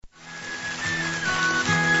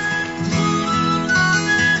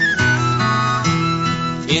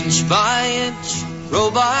Inch by inch, row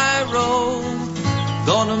by row,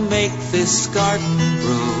 gonna make this garden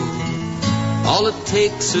grow. All it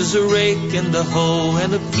takes is a rake and a hoe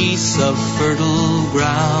and a piece of fertile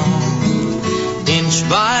ground. Inch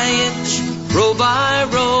by inch, row by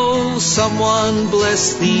row, someone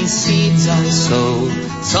bless these seeds I sowed.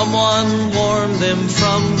 Someone warm them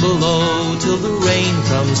from below till the rain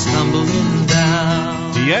comes tumbling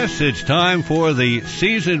down. Yes, it's time for the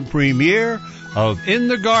season premiere of In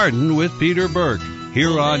the Garden with Peter Burke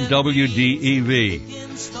here on WDEV.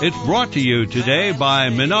 It's brought to you today by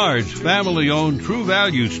Menard's family-owned True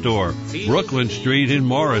Value Store, Brooklyn Street in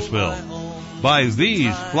Morrisville. By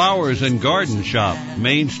V's Flowers and Garden Shop,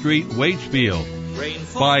 Main Street, Waitsfield.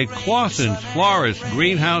 By Clausen's Florist,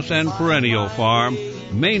 Greenhouse and Perennial Farm,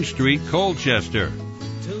 Main Street, Colchester.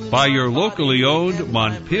 By your locally owned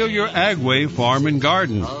Montpelier Agway Farm and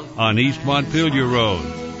Garden on East Montpelier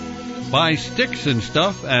Road. By Sticks and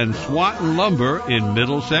Stuff and Swanton Lumber in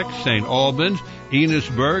Middlesex, St. Albans,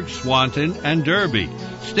 Enosburg, Swanton, and Derby.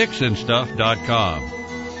 Sticksandstuff.com.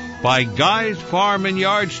 By Guy's Farm and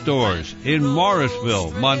Yard Stores in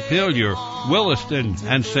Morrisville, Montpelier, Williston,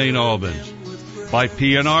 and St. Albans. By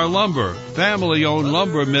P&R Lumber, family-owned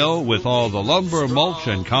lumber mill with all the lumber, mulch,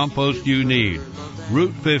 and compost you need.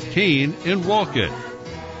 Route 15 in Wolcott.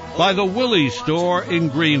 By the Willie's Store in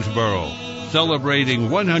Greensboro, celebrating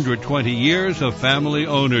 120 years of family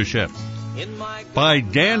ownership. By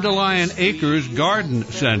Dandelion Acres Garden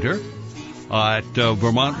Center at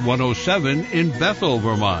Vermont 107 in Bethel,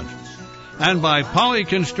 Vermont. And by Poly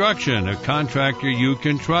Construction, a contractor you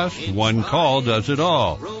can trust. One call does it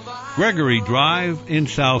all. Gregory Drive in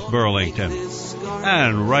South Burlington.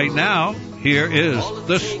 And right now, here is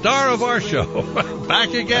the star of our show,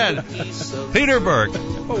 back again, Peter Burke.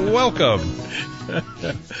 Welcome.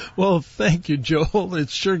 Well, thank you, Joel.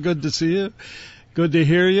 It's sure good to see you. Good to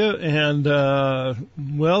hear you. And,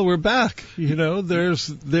 well, we're back. You know, there's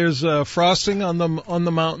frosting on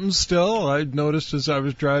the mountains still. I noticed as I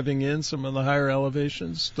was driving in, some of the higher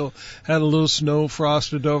elevations still had a little snow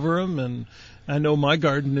frosted over them. And I know my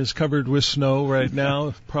garden is covered with snow right now.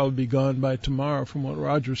 It'll probably be gone by tomorrow from what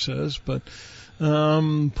Roger says. But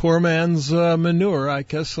poor man's manure. I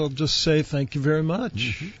guess I'll just say thank you very much.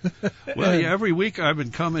 Mm-hmm. Well, yeah, every week I've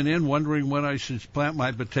been coming in wondering when I should plant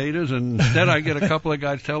my potatoes, and instead I get a couple of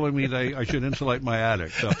guys telling me I should insulate my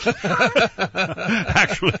attic. So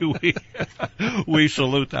actually, we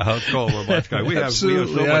salute the House Call Vermont Sky. We have so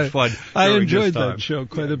much fun. I enjoyed that show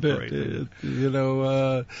quite a bit. You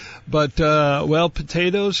know, but well,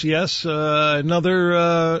 potatoes, yes.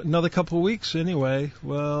 Another couple of weeks anyway.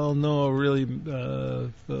 Well, no, really.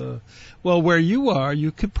 Well, where you are,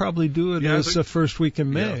 you could probably do it as the first week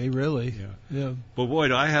in May, really. Yeah. But,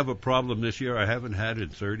 boy, I have a problem this year I haven't had in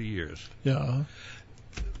 30 years. Yeah.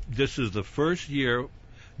 This is the first year,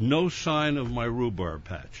 no sign of my rhubarb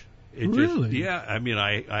patch. Really? I mean,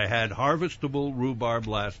 I had harvestable rhubarb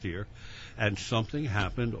last year, and something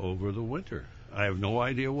happened over the winter. I have no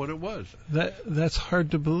idea what it was. That's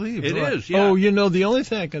hard to believe. It is, yeah. Oh, you know, the only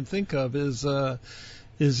thing I can think of is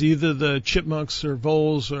either the chipmunks or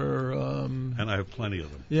voles or and I have plenty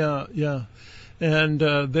of them. Yeah. And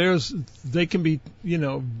they can be, you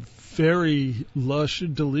know, very lush,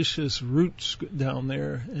 delicious roots down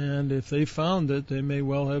there, and if they found it, they may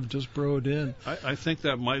well have just burrowed in. I think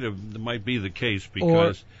that might be the case,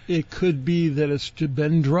 because or it could be that it's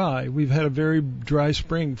been dry. We've had a very dry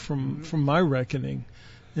spring from my reckoning.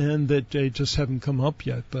 And that they just haven't come up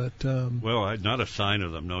yet, but well, not a sign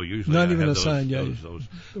of them. No, usually not I even have a sign. Yeah, those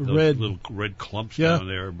red little red clumps down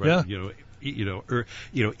there. But,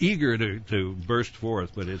 eager to burst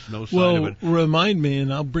forth, but it's no sign of it. Well, remind me,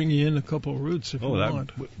 and I'll bring you in a couple of roots if you want.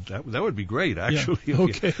 That would be great, actually. Yeah.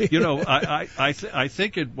 Okay. You know, I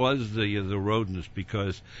think it was the rodents,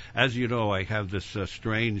 because, as you know, I have this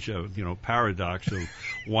strange paradox of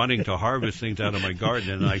wanting to harvest things out of my garden,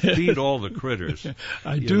 and I feed all the critters.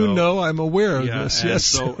 I do know. I'm aware of this. Yes.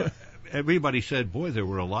 So everybody said, boy, there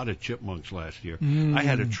were a lot of chipmunks last year. I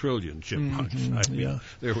had 1 trillion chipmunks. I mean,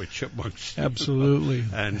 there were chipmunks. Absolutely.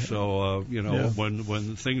 And so,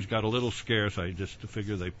 when things got a little scarce, I just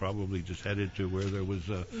figured they probably just headed to where there was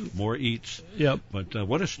more eats. Yep. But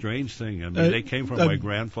what a strange thing. I mean, they came from my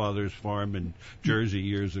grandfather's farm in Jersey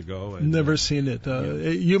years ago. And, never seen it.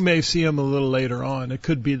 You may see them a little later on. It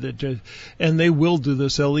could be that, and they will do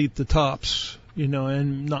this. They'll eat the tops.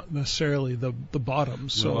 and not necessarily the bottom.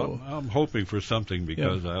 So well, I'm hoping for something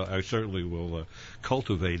because I certainly will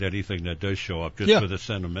cultivate anything that does show up just for the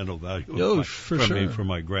sentimental value from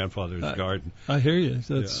my grandfather's garden. I hear you.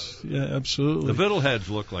 That's absolutely. The fiddleheads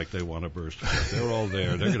look like they want to burst. They're all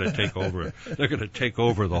there. They're going to take over. They're going to take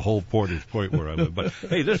over the whole Portage Point where I live. But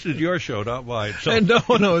hey, this is your show, not mine. So.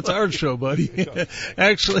 No, it's our show, buddy.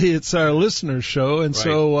 Actually, it's our listeners' show, and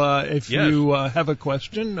so if you have a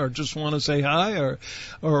question or just want to say hi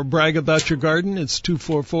or brag about your garden, it's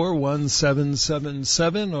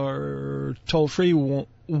 244-1777 or toll free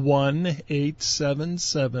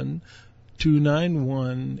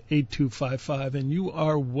 1-877-291-8255, and you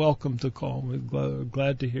are welcome to call. We're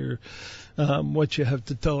glad to hear what you have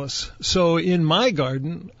to tell us. So in my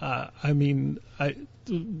garden,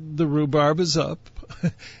 the rhubarb is up,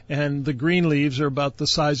 and the green leaves are about the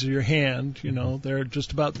size of your hand. They're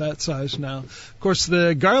just about that size now. Of course,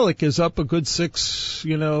 the garlic is up a good 6,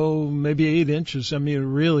 maybe 8 inches. I mean, it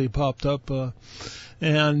really popped up.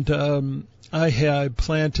 I had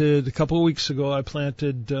planted, a couple of weeks ago, I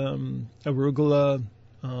planted arugula,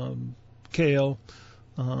 kale.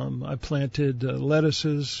 I planted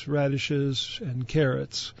lettuces, radishes, and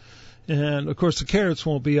carrots. And, of course, the carrots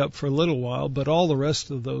won't be up for a little while, but all the rest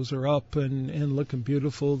of those are up and looking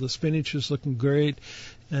beautiful. The spinach is looking great.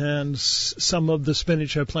 And some of the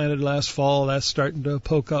spinach I planted last fall, that's starting to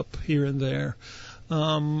poke up here and there.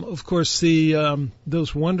 Of course,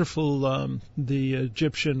 those wonderful, the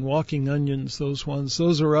Egyptian walking onions,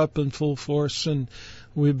 those are up in full force, and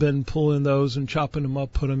we've been pulling those and chopping them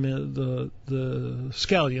up, put them in the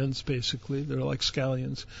scallions, basically. They're like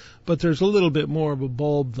scallions. But there's a little bit more of a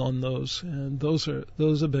bulb on those, and those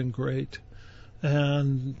have been great.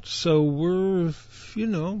 And so we're,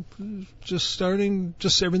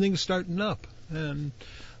 everything's starting up. And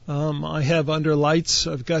I have under lights,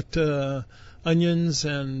 I've got onions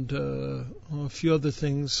and a few other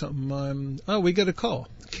things. We got a call.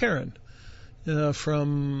 Karen.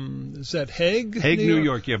 From, is that Hague? Hague, New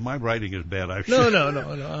York. Yeah, my writing is bad.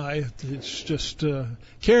 No. It's just,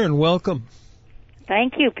 Karen, welcome.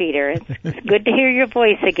 Thank you, Peter. It's good to hear your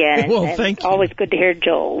voice again. Well, thank you. It's always good to hear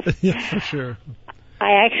Joel's. Yeah, for sure.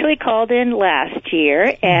 I actually called in last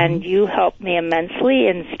year, and you helped me immensely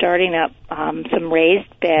in starting up some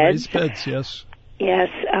raised beds. Raised beds, yes. Yes,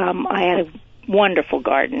 I had a wonderful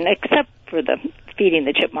garden, except for the feeding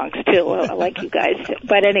the chipmunks, too, like you guys.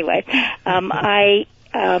 But anyway, I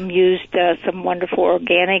used some wonderful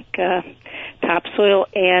organic topsoil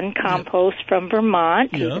and compost from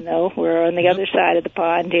Vermont, even though we're on the other side of the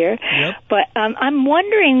pond here. But I'm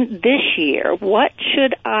wondering this year, what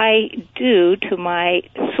should I do to my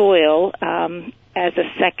soil as a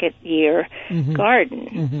second-year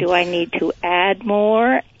garden? Do I need to add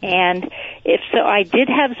more? And if so, I did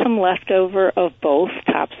have some leftover of both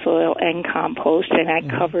topsoil and compost, and I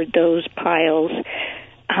covered those piles.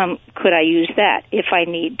 Could I use that if I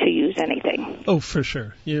need to use anything? Oh, for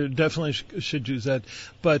sure. You definitely should use that.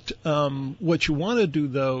 But what you want to do,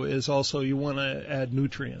 though, is also you want to add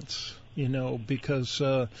nutrients, because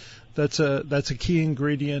that's a key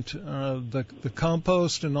ingredient. The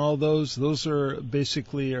compost and all those are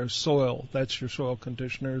basically our soil. That's your soil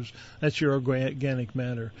conditioners. That's your organic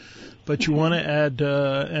matter. But you want to add,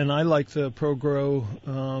 and I like the ProGrow,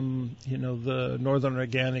 the Northern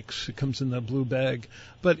Organics. It comes in the blue bag.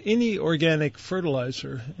 But any organic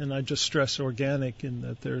fertilizer, and I just stress organic in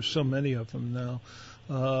that there's so many of them now,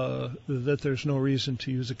 that there's no reason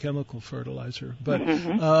to use a chemical fertilizer. But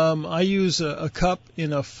I use a cup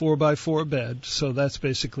in a 4x4 bed, so that's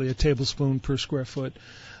basically a tablespoon per square foot,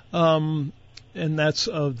 and that's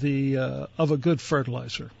of a good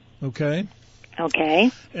fertilizer. Okay.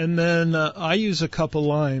 Okay. And then I use a cup of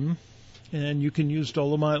lime, and you can use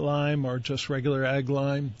Dolomite lime or just regular ag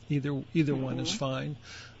lime. Either one is fine.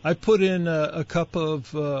 I put in a cup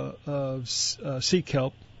of sea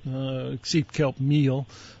kelp. Sea kelp meal.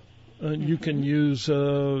 You can use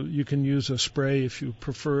a spray if you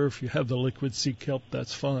prefer. If you have the liquid sea kelp,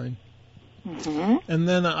 that's fine. And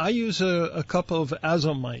then I use a cup of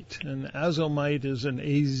azomite, and azomite is an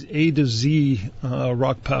A to Z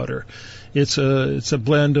rock powder. It's a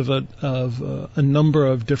blend of a number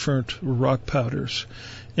of different rock powders.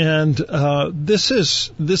 And this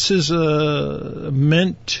is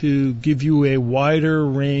meant to give you a wider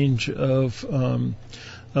range of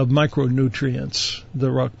micronutrients, the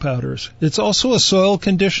rock powders. It's also a soil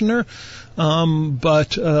conditioner,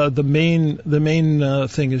 but the main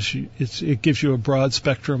thing is it gives you a broad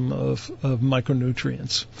spectrum of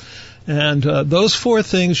micronutrients. And those four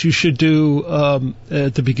things you should do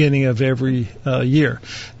at the beginning of every year.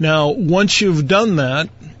 Now, once you've done that,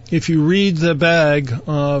 if you read the bag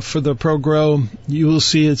for the ProGrow, you will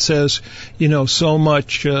see it says, so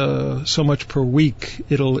much per week.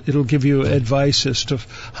 It'll give you advice as to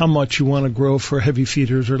how much you want to grow for heavy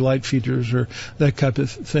feeders or light feeders or that type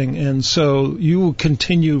of thing. And so you will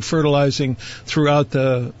continue fertilizing throughout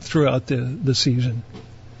the season.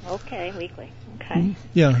 Okay, weekly. Okay.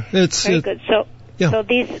 Yeah, it's very good. So, yeah. So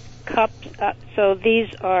these cups. So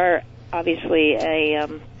these are obviously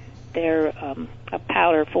they're a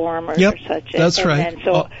powder form or such. That's and right.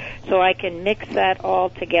 Then so I can mix that all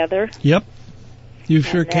together. Yep, you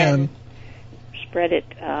sure can. Spread it.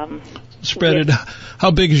 Spread it.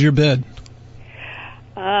 How big is your bed?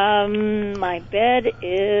 My bed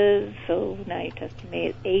is now you tested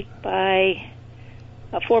me.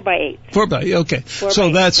 4 by 8. 4 by 8. Okay. 4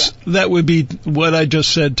 so by 8, that would be what I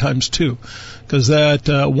just said times 2, because that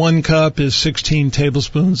 1 cup is 16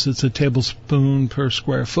 tablespoons. It's a tablespoon per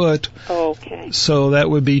square foot. Okay. So that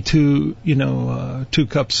would be 2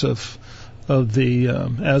 cups of the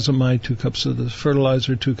azomite, 2 cups of the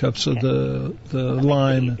fertilizer, 2 cups of the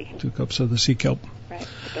lime, 2 cups of the sea kelp. Right.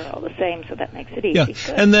 They're all the same, so that makes it easy. Yeah. Good.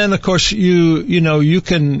 And then of course you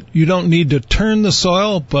don't need to turn the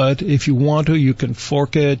soil, but if you want to, you can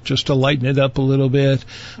fork it just to lighten it up a little bit,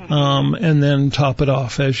 and then top it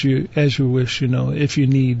off as you wish, if you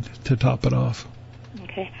need to top it off.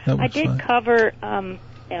 Okay. I did cover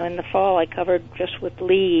in the fall I covered just with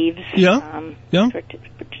leaves. Yeah.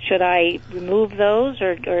 Should I remove those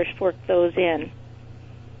or fork those in?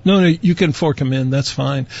 No, you can fork them in. That's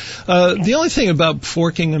fine. The only thing about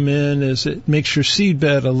forking them in is it makes your seed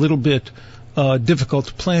bed a little bit difficult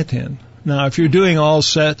to plant in. Now, if you're doing all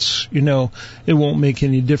sets, it won't make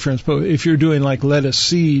any difference. But if you're doing like lettuce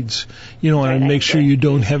seeds, you want to make sure you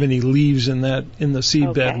don't have any leaves in the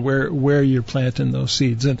seed bed where you're planting those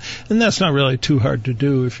seeds. And that's not really too hard to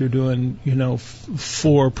do if you're doing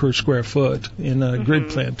 4 per square foot in a grid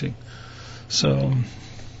planting. So.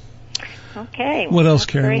 Okay. What else,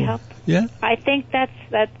 Karen? Very helpful. Yeah. I think that's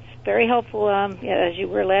very helpful. As you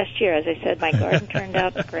were last year, as I said, my garden turned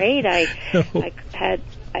out great. I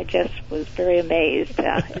just was very amazed.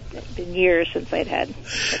 It's been years since I'd had.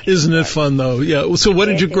 Isn't it fun though? Yeah. So what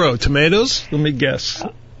did you grow? Tomatoes? Let me guess.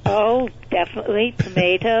 Oh, definitely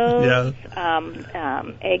tomatoes.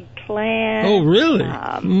 Eggplant. Oh, really?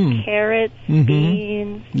 Carrots,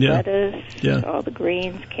 beans, lettuce, all the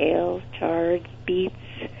greens, kale, chards, beets.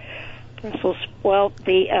 Brussels. Well,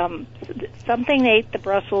 something ate the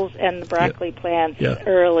Brussels and the broccoli plants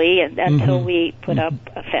early, and until we put up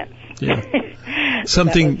a fence. Yeah.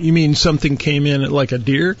 You mean something came in, like a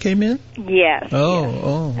deer came in? Yes.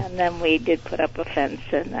 Oh. And then we did put up a fence,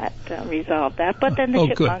 and that resolved that. But then the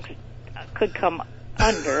chipmunks could come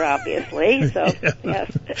under, obviously. So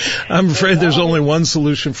yes. I'm afraid there's only one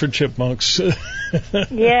solution for chipmunks.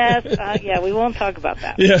 Yes. We won't talk about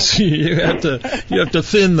that. Yes, you have to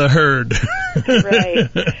thin the herd. Right.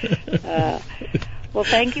 Well,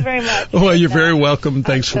 thank you very much. Well, you're very welcome.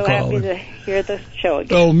 Thanks for calling. I'm so happy to hear the show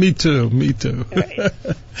again. Oh, me too. Right.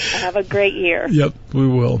 Have a great year. Yep, we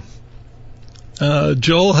will.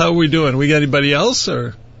 Joel, how are we doing? We got anybody else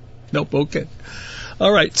or? Nope. Okay.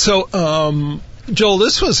 All right. So, Joel,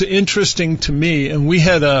 this was interesting to me, and we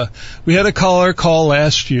had a caller call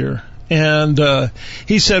last year, and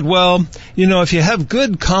he said, well, if you have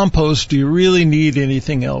good compost, do you really need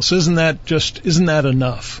anything else? Isn't that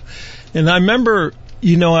enough? And I remember,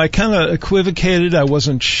 I kind of equivocated. I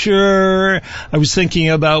wasn't sure. I was thinking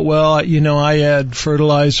about, I add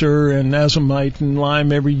fertilizer and azomite and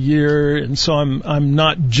lime every year, and so I'm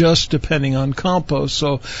not just depending on compost.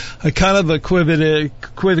 So I kind of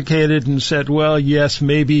equivocated and said, well, yes,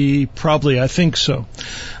 maybe, probably, I think so.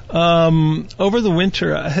 Over the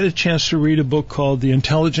winter, I had a chance to read a book called The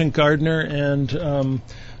Intelligent Gardener, and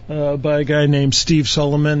by a guy named Steve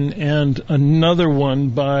Solomon, and another one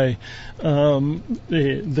by one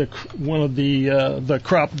of the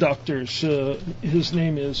crop doctors. His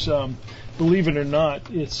name is, believe it or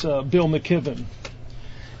not, it's Bill McKibben.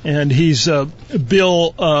 And he's William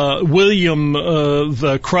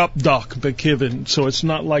the crop doc McKibben, so it's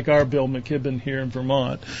not like our Bill McKibben here in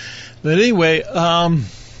Vermont. But anyway,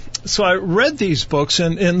 so I read these books,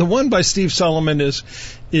 and the one by Steve Solomon is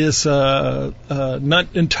not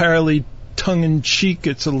entirely tongue-in-cheek.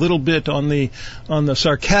 It's a little bit on the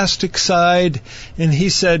sarcastic side. And he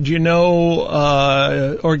said,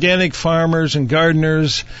 organic farmers and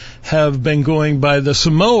gardeners have been going by the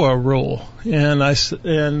Samoa rule. And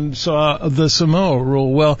so the Samoa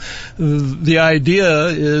rule. Well, the idea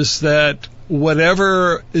is that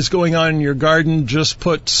whatever is going on in your garden, just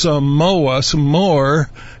put some more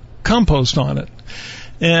compost on it.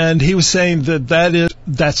 And he was saying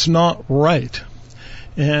that's not right.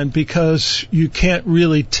 And because you can't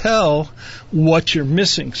really tell what you're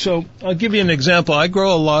missing. So I'll give you an example. I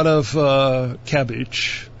grow a lot of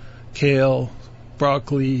cabbage, kale,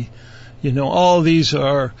 broccoli. All of these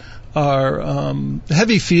are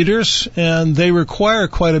heavy feeders, and they require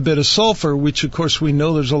quite a bit of sulfur, which of course we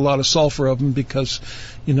know there's a lot of sulfur of them because,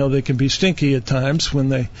 they can be stinky at times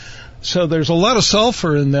so there's a lot of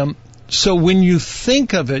sulfur in them. So when you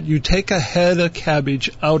think of it, you take a head of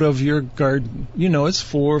cabbage out of your garden. It's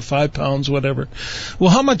 4 or 5 pounds, whatever. Well,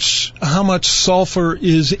 how much sulfur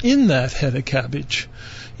is in that head of cabbage?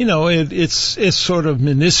 It's sort of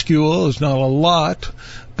minuscule. It's not a lot,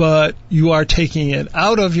 but you are taking it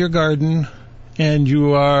out of your garden and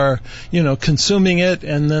you are, consuming it,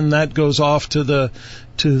 and then that goes off to the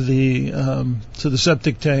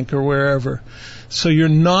septic tank or wherever. So you're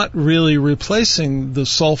not really replacing the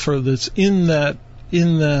sulfur that's in that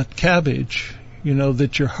cabbage,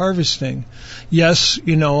 that you're harvesting. Yes,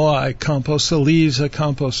 I compost the leaves, I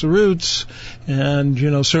compost the roots, and,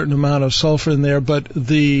 a certain amount of sulfur in there, but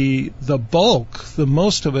the bulk, the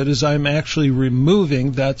most of it is I'm actually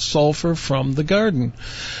removing that sulfur from the garden.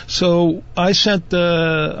 So I said,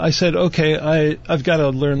 okay, I've got to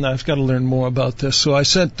learn that. I've got to learn more about this. So I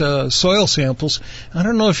sent soil samples. I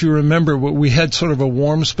don't know if you remember, but we had sort of a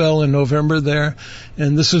warm spell in November there,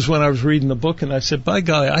 and this is when I was reading the book, and I said, by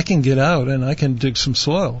golly, I can get out and I can dig some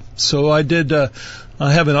soil. So I did.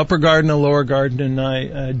 I have an upper garden, a lower garden, and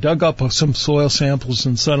I dug up some soil samples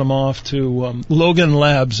and sent them off to Logan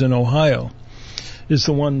Labs in Ohio. Is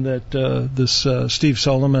the one that this Steve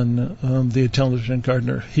Solomon, the intelligent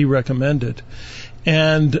gardener, he recommended.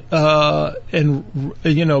 And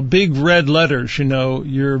big red letters.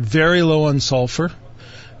 You're very low on sulfur.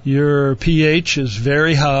 Your pH is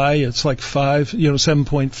very high. It's like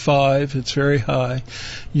 7.5. It's very high.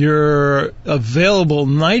 Your available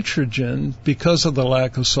nitrogen, because of the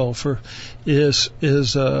lack of sulfur, is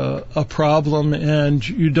a problem, and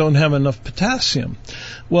you don't have enough potassium.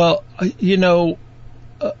 Well,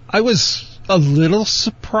 I was a little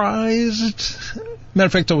surprised. Matter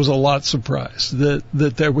of fact, I was a lot surprised that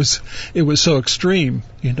it was so extreme.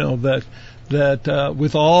 That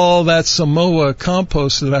with all that Samoa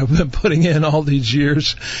compost that I've been putting in all these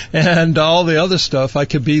years and all the other stuff, I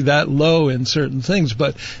could be that low in certain things.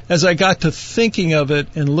 But as I got to thinking of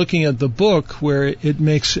it and looking at the book where it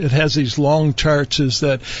has these long charts, is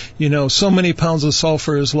that, so many pounds of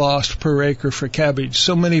sulfur is lost per acre for cabbage,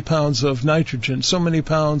 so many pounds of nitrogen, so many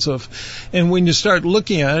pounds of, and when you start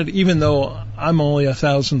looking at it, even though I'm only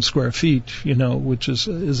 1,000 square feet, which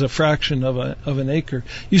is a fraction of an acre,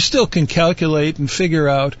 you still can calculate and figure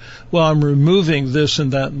out, well, I'm removing this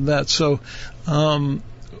and that and that. So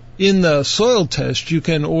in the soil test, you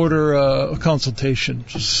can order a consultation.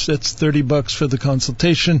 It's $30 for the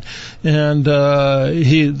consultation, and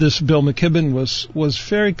this Bill McKibben was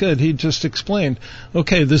very good. He just explained,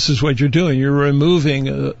 okay, this is what you're doing. You're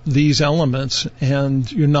removing these elements,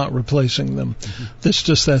 and you're not replacing them. Mm-hmm. It's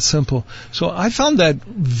just that simple. So I found that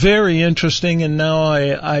very interesting, and now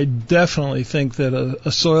I definitely think that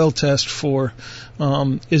a soil test for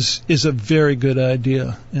is a very good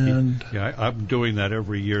idea. And I'm doing that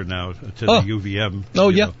every year now to the UVM. Oh,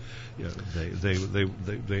 yeah.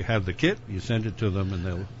 They have the kit. You send it to them, and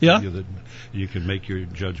they'll tell you that you can make your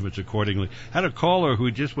judgments accordingly. Had a caller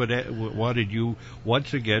who just wanted you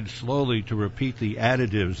once again slowly to repeat the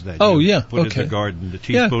additives that you put in the garden. The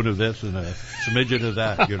teaspoon of this and a smidgen of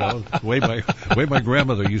that. The way my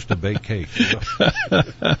grandmother used to bake cake.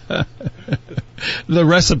 The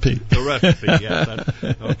recipe. The recipe, yes.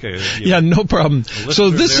 Okay. Yeah, no problem. So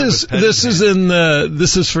this is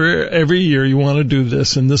for every year you want to do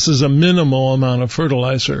this, and this is a minimal amount of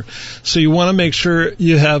fertilizer. So you want to make sure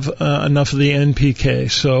you have enough of the NPK.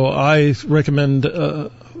 So I recommend on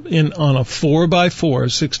a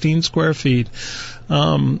 4x4, 16 square feet,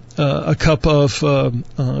 a cup of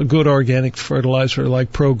good organic fertilizer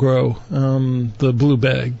like ProGrow, the blue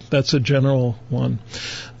bag. That's a general one.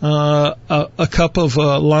 A cup of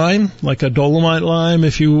lime, like a Dolomite lime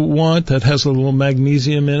if you want, that has a little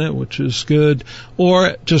magnesium in it, which is good.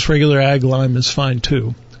 Or just regular ag lime is fine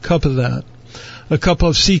too. A cup of that. A cup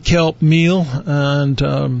of sea kelp meal,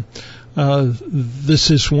 and this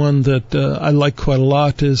is one that I like quite a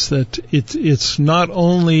lot, is that it's not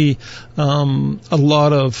only a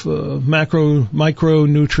lot of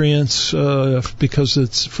micronutrients because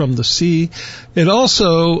it's from the sea. It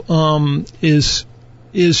also is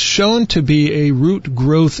is shown to be a root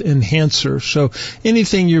growth enhancer. So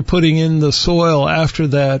anything you're putting in the soil after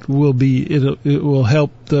that will be, it will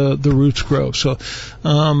help the roots grow. So,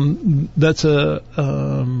 that's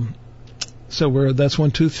that's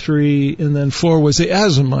 1, 2, 3, and then 4 was the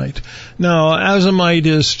azomite. Now, azomite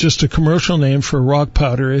is just a commercial name for rock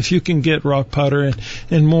powder. If you can get rock powder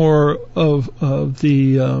and more of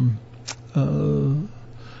the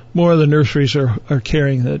nurseries are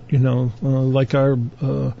carrying that, like our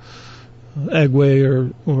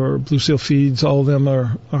Agway or Blue Seal Feeds, all of them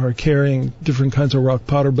are carrying different kinds of rock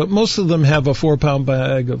powder, but most of them have a 4-pound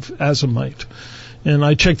bag of azomite. And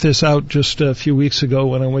I checked this out just a few weeks ago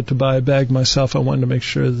when I went to buy a bag myself. I wanted to make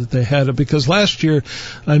sure that they had it, because last year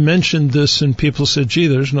I mentioned this and people said, gee,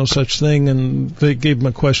 there's no such thing, and they gave them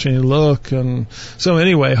a questioning look. And so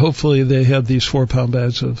anyway, hopefully they have these 4-pound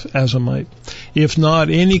bags of azomite. If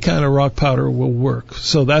not, any kind of rock powder will work.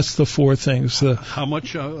 So that's the 4 things. How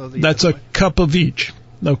much? That's a cup of each.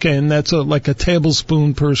 Okay, and that's like a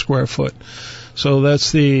tablespoon per square foot. So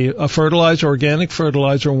that's the fertilizer, organic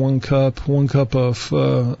fertilizer, 1 cup, 1 cup of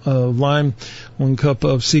lime, 1 cup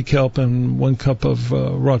of sea kelp, and 1 cup of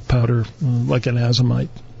rock powder, like an azomite.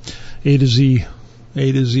 A to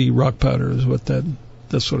Z rock powder is what that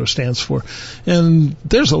sort of stands for. And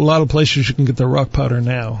there's a lot of places you can get the rock powder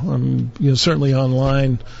now. Certainly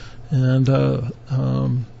online, and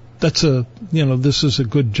this is a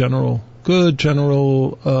good general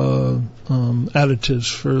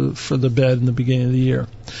additives for the bed in the beginning of the year.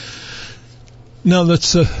 Now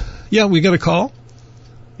we got a call?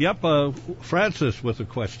 Yep, Francis with a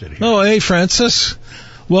question here. Oh, hey, Francis.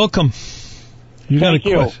 Welcome. Thank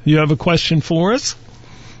you. You have a question for us?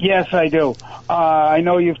 Yes, I do. I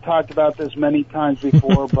know you've talked about this many times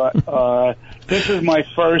before, but this is my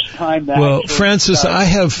first time. Well, Francis, I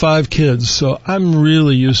have 5 kids, so I'm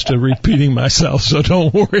really used to repeating myself, so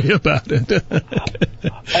don't worry about it.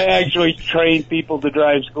 I actually train people to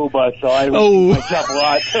drive school bus, so I repeat myself a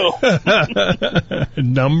lot, too.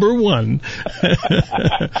 Number 1.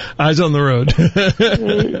 Eyes on the road.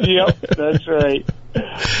 Yep, that's right.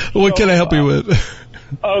 What can I help you with?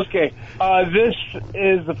 Okay. This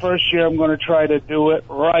is the first year I'm going to try to do it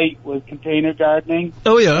right with container gardening.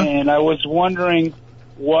 Oh, yeah. And I was wondering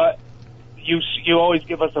what you always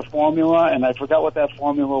give us a formula, and I forgot what that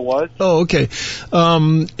formula was. Oh, okay.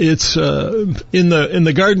 It's in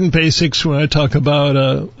the garden basics. When I talk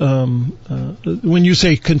about when you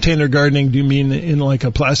say container gardening, do you mean in like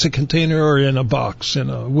a plastic container or in a box, in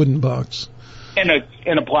a wooden box? In a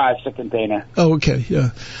plastic container. Oh, okay,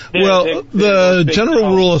 yeah. The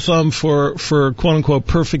general rule of thumb for quote unquote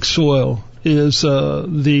perfect soil is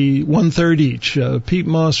the 1/3 each: peat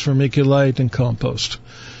moss, vermiculite, and compost,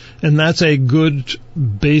 and that's a good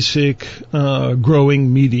basic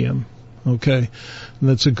growing medium. Okay, and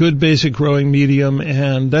that's a good basic growing medium,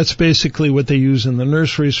 and that's basically what they use in the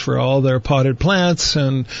nurseries for all their potted plants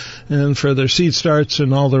and for their seed starts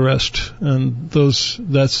and all the rest. And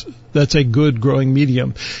that's a good growing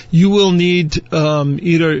medium. You will need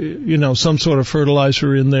either some sort of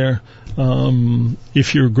fertilizer in there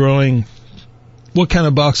if you're growing. What kind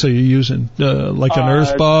of box are you using? Like an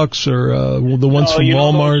earth box or the ones from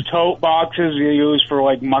Walmart? Those tote boxes you use for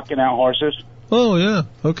like mucking out horses. Oh yeah,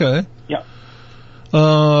 okay. Yeah.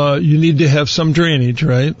 You need to have some drainage,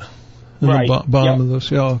 right? In right. the bottom of those.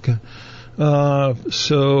 Yeah, okay.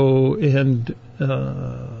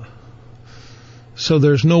 So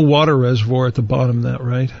there's no water reservoir at the bottom of that,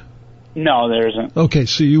 right? No, there isn't. Okay,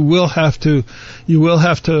 so you will have to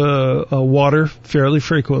water fairly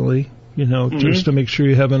frequently, just to make sure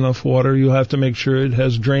you have enough water. You'll have to make sure it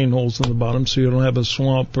has drain holes in the bottom so you don't have a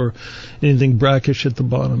swamp or anything brackish at the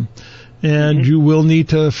bottom. And you will need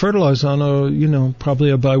to fertilize on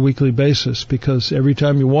probably a biweekly basis, because every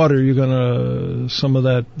time you water, some of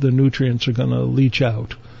the nutrients are gonna leach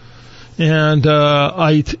out. And,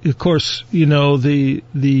 of course,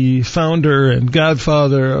 the founder and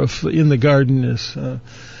godfather of In the Garden is,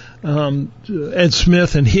 Ed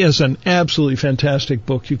Smith, and he has an absolutely fantastic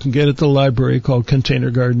book you can get at the library called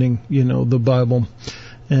Container Gardening, the Bible.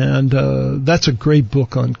 And, that's a great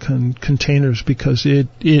book on containers, because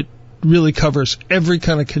it really covers every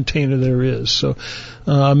kind of container there is. So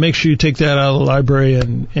make sure you take that out of the library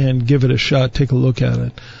and give it a shot. Take a look at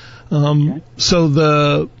it.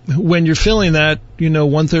 So when you're filling that,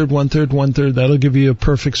 1/3, 1/3, 1/3, that'll give you a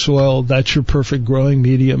perfect soil. That's your perfect growing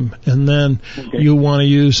medium. And then you want to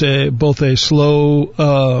use both a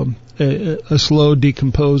slow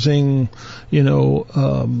decomposing,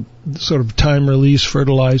 sort of time release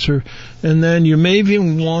fertilizer. And then you may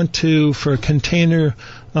even want to, for a container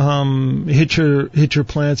hit your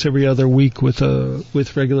plants every other week with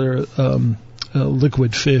regular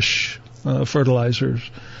liquid fish fertilizers.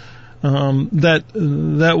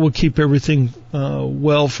 That will keep everything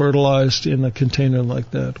well fertilized in a container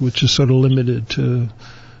like that, which is sort of limited to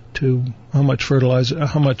how much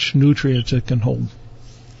nutrients it can hold.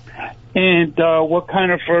 And what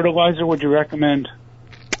kind of fertilizer would you recommend?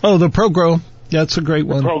 Oh, the ProGrow. That's a great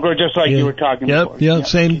one. ProGrow, just like you were talking about. Yep,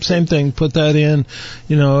 same thing. Put that in,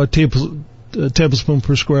 a tablespoon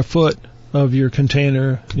per square foot of your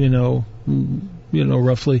container,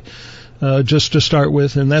 roughly, just to start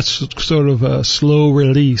with, and that's sort of a slow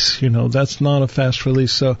release, that's not a fast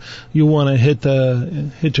release. So you want to hit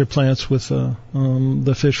your plants with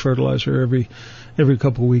the fish fertilizer every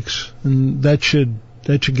couple of weeks, and that should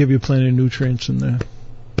give you plenty of nutrients in there.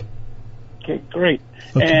 Okay, great.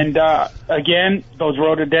 Okay. And again, those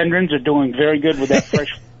rhododendrons are doing very good with that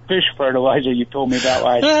fresh fish fertilizer you told me about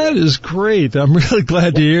last year. That is great. I'm really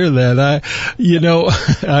glad to hear that.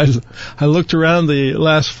 I looked around the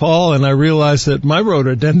last fall and I realized that my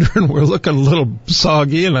rhododendron were looking a little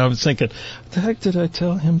soggy, and I was thinking, what the heck did I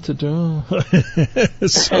tell him to do?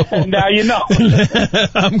 So now you know.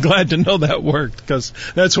 I'm glad to know that worked, because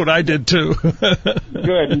that's what I did too.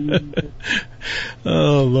 Good.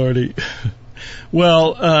 Oh, Lordy.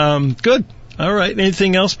 Well, good. All right.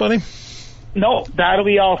 Anything else, buddy? No, that'll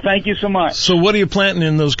be all. Thank you so much. So what are you planting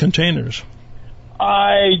in those containers?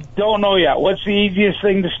 I don't know yet. What's the easiest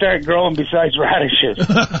thing to start growing besides radishes?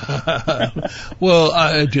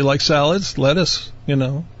 Well, do you like salads? Lettuce,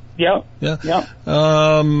 Yep. Yeah. Yep.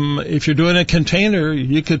 If you're doing a container,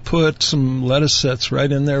 you could put some lettuce sets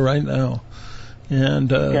right in there right now.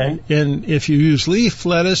 And and if you use leaf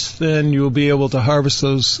lettuce, then you'll be able to harvest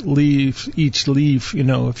those leaves. Each leaf,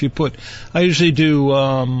 if you put, I usually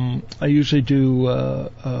do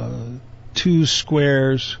 2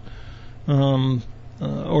 squares,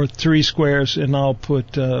 or 3 squares, and I'll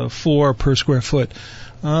put 4 per square foot.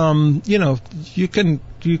 You can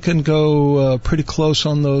go pretty close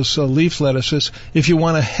on those leaf lettuces. If you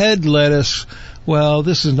want a head lettuce, well,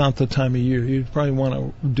 this is not the time of year. You'd probably want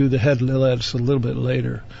to do the head lettuce a little bit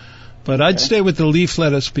later. But I'd stay with the leaf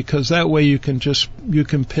lettuce, because that way you can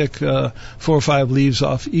pick 4 or 5 leaves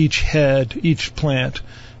off each plant,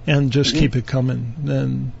 and just keep it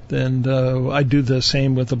coming. And I do the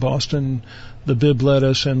same with the Boston, the Bibb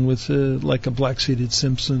lettuce, and with like a black-seeded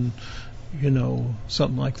Simpson,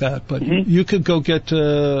 something like that. But you could go get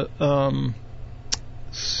a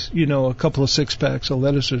couple of 6-packs of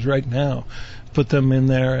lettuces right now, put them in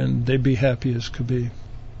there, and they'd be happy as could be.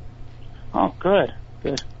 Oh, good.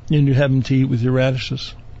 And you have them to eat with your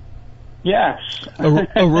radishes. Yes.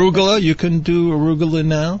 Arugula, you can do arugula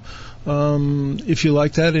now. If you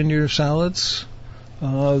like that in your salads,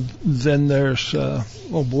 then there's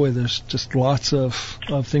there's just lots of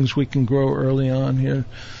things we can grow early on here.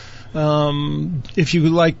 If you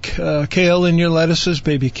like kale in your lettuces,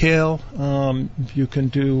 baby kale, you can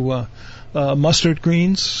do mustard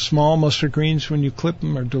greens. Small mustard greens, when you clip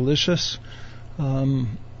them, are delicious. And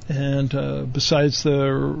besides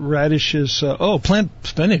the radishes, plant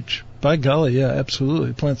spinach. By golly, yeah,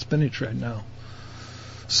 absolutely. Plant spinach right now.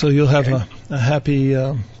 So you'll have a happy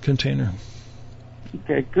container.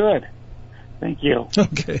 Okay, good. Thank you.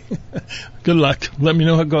 Okay. Good luck. Let me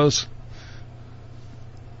know how it goes.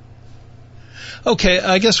 Okay,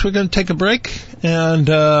 I guess we're going to take a break, and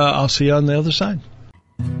I'll see you on the other side.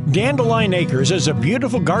 Dandelion Acres is a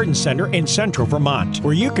beautiful garden center in central Vermont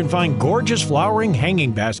where you can find gorgeous flowering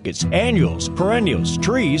hanging baskets, annuals, perennials,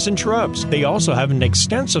 trees, and shrubs. They also have an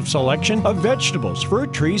extensive selection of vegetables,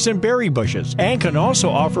 fruit trees, and berry bushes, and can also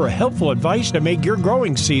offer helpful advice to make your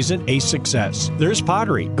growing season a success. There's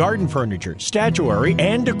pottery, garden furniture, statuary,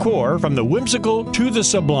 and decor from the whimsical to the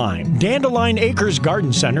sublime. Dandelion Acres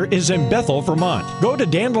Garden Center is in Bethel, Vermont. Go to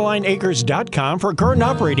dandelionacres.com for current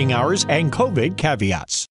operating hours and COVID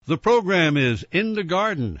caveats. The program is In the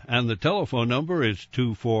Garden, and the telephone number is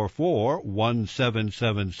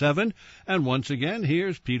 244-1777. And once again,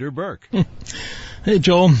 here's Peter Burke. Hey,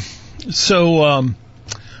 Joel. So,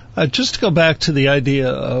 just to go back to the idea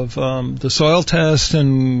of the soil test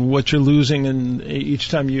and what you're losing in each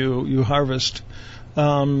time you harvest,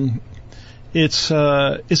 it's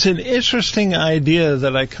an interesting idea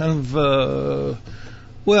that I kind of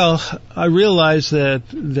I realize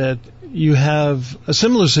that you have a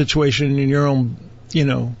similar situation in your own,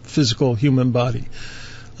 physical human body.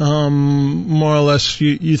 More or less,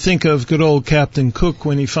 you think of good old Captain Cook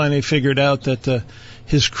when he finally figured out that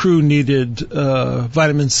his crew needed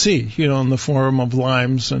vitamin C, in the form of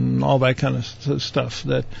limes and all that kind of stuff.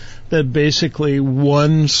 That basically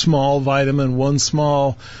one small vitamin, one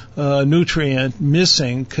small nutrient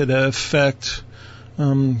missing could affect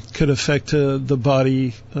the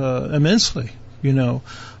body immensely.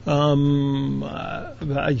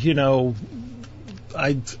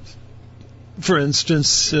 For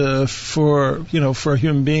instance, for a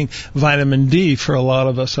human being, vitamin D for a lot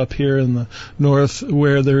of us up here in the north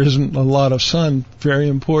where there isn't a lot of sun, very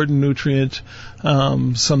important nutrient.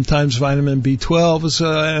 Sometimes vitamin B12 is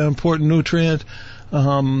an important nutrient.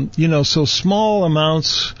 So small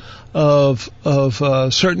amounts of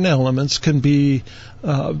certain elements can be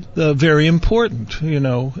very important,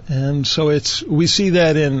 and so we see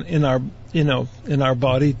that in our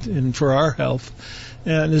body and for our health.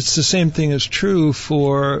 And it's the same thing is true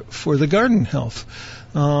for the garden health.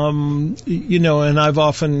 And I've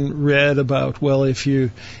often read about,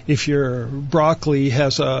 if your broccoli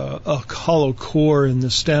has a hollow core in the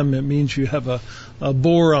stem, it means you have a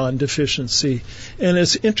boron deficiency. And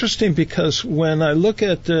it's interesting because when I look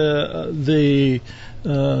at a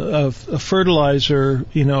fertilizer,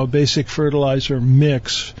 a basic fertilizer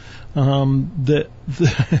mix,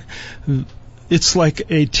 it's like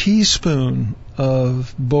a teaspoon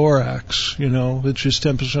of borax, which is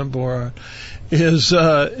 10% boron, is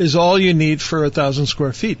all you need for 1,000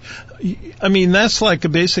 square feet. I mean, that's like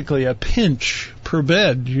basically a pinch per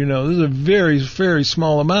bed. This is a very, very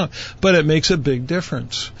small amount, but it makes a big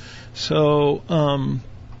difference. So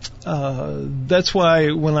that's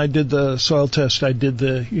why when I did the soil test, I did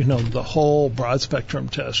the whole broad spectrum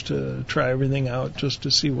test to try everything out just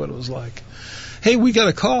to see what it was like. Hey, we got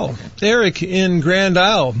a call. Eric in Grand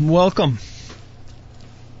Isle, welcome.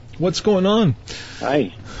 What's going on?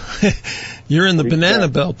 Hi. You're in the banana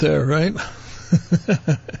belt there, right?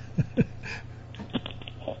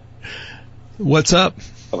 What's up?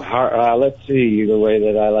 Let's see, the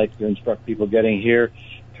way that I like to instruct people getting here.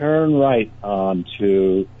 Turn right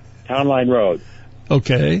onto Town Line Road.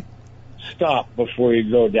 Okay. Stop before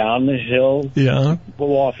you go down the hill. Yeah.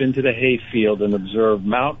 Pull off into the hayfield and observe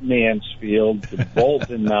Mount Mansfield, the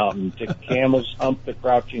Bolton Mountain, to Camel's Hump, the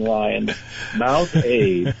Crouching Lion, Mount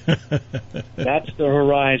Aid. That's the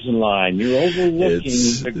horizon line. You're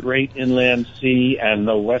overlooking the great inland sea and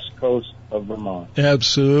the west coast of Vermont.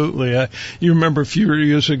 Absolutely. You remember a few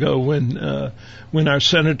years ago when our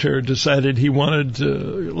senator decided he wanted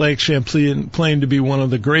Lake Champlain to be one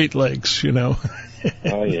of the Great Lakes,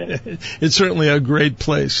 Oh, yeah. It's certainly a great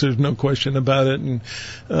place. There's no question about it. And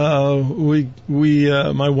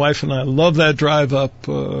my wife and I love that drive up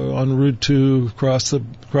on Route 2 across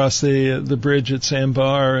the bridge at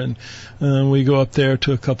Sandbar, and we go up there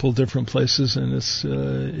to a couple different places, and it's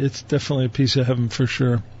definitely a piece of heaven for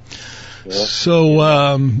sure. Yeah.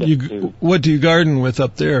 So, what do you garden with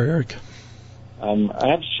up there, Eric? I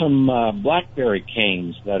have some blackberry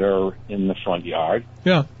canes that are in the front yard.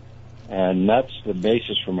 Yeah. And that's the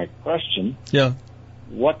basis for my question. Yeah.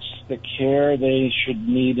 What's the care they should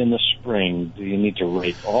need in the spring? Do you need to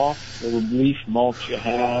rake off the leaf mulch you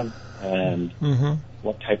have? And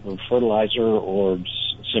what type of fertilizer, or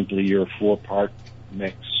simply your 4-part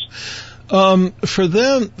mix? For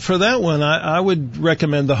that one, I would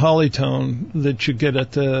recommend the Hollytone that you get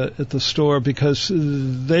at the store, because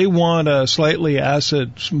they want a slightly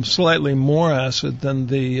more acid than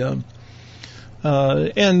the.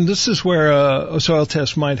 And this is where a soil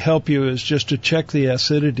test might help you, is just to check the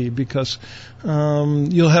acidity, because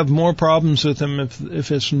you'll have more problems with them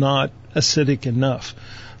if it's not acidic enough.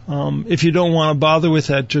 If you don't want to bother with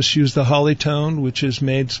that, just use the Hollytone, which is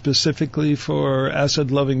made specifically for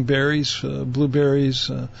acid-loving berries, blueberries,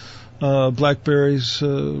 blackberries,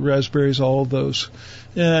 raspberries, all of those.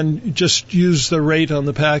 And just use the rate on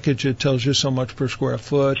the package. It tells you so much per square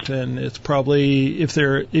foot, and it's probably,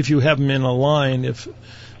 if you have them in a line,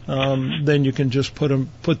 then you can just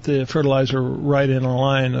put the fertilizer right in a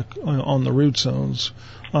line on the root zones,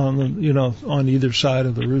 on either side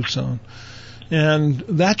of the root zone. And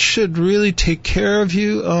that should really take care of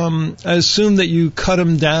you. I assume that you cut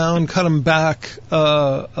them back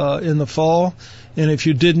in the fall, and if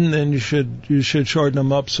you didn't, then you should shorten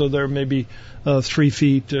them up so they're maybe 3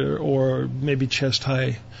 feet or maybe chest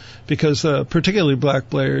high, because particularly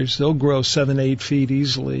blackberries, they'll grow 7-8 feet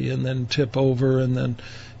easily and then tip over,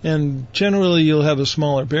 and generally you'll have a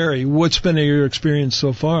smaller berry. What's been your experience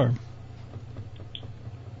so far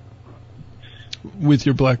with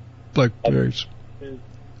your blackberries?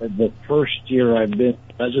 The first year I've been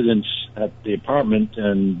residence at the apartment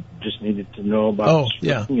and just needed to know about.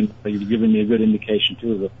 Yeah. You've given me a good indication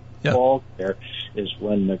too of Yeah. fall care is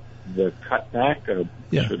when the cutback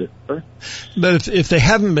should occur. But if they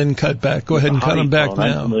haven't been cut back, go ahead and cut them back I'm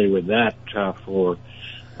now. familiar with that for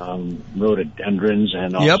rhododendrons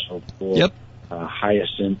and also for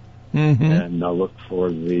hyacinth. Mm-hmm. And look for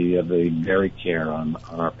the berry care on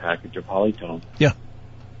our package of Polytone. Yeah.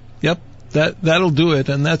 Yep. That'll do it,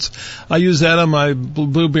 and I use that on my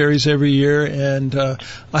blueberries every year, and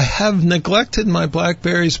I have neglected my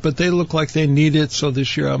blackberries, but they look like they need it, so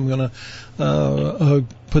this year I'm gonna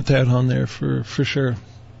put that on there for sure.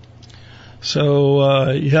 So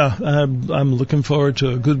I'm looking forward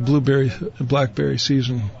to a good blackberry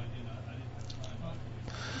season.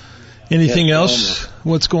 Anything else?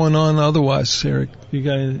 What's going on otherwise, Eric? You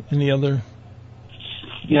got any other?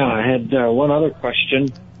 Yeah, I had one other question.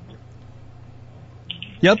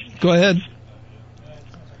 Yep, go ahead.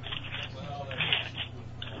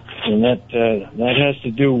 And that has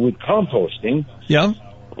to do with composting. Yeah.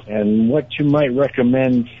 And what you might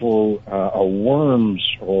recommend for worms,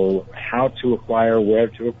 or how to acquire, where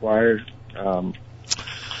to acquire.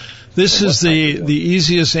 This is the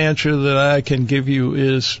easiest answer that I can give you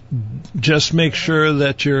is just make sure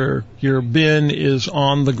that your bin is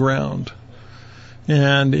on the ground.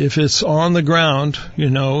 And if it's on the ground,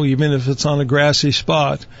 even if it's on a grassy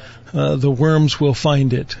spot, the worms will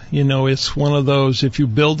find it. It's one of those, if you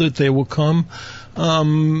build it, they will come. I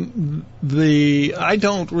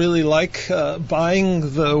don't really like buying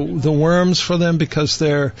the worms for them because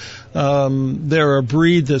they're a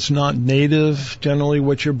breed that's not native, generally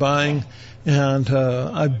what you're buying. And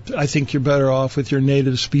I think you're better off with your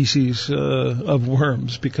native species of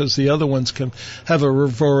worms, because the other ones can have a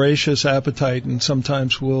voracious appetite and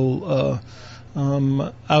sometimes will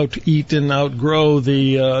out-eat and outgrow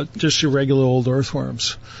just your regular old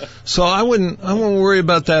earthworms. So I wouldn't worry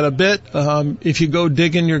about that a bit. If you go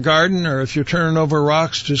dig in your garden, or if you're turning over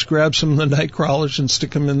rocks, just grab some of the night crawlers and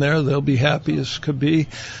stick them in there. They'll be happy as could be.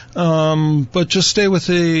 But just stay with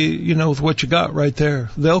with what you got right there.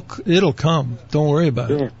 It'll come. Don't worry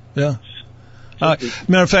about it. Yeah.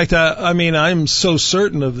 Matter of fact, I'm so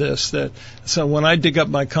certain of this so when I dig up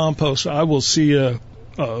my compost, I will see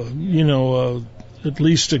at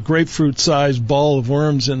least a grapefruit-sized ball of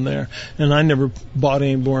worms in there, and I never bought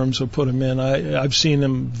any worms or put them in. I've seen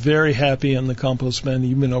them very happy in the compost bin,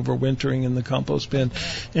 even overwintering in the compost bin.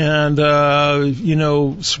 And,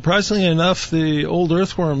 surprisingly enough, the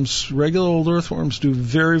regular old earthworms do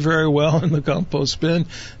very, very well in the compost bin.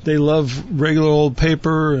 They love regular old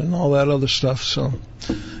paper and all that other stuff, so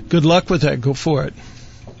good luck with that. Go for it.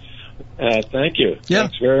 Thank you. Yeah.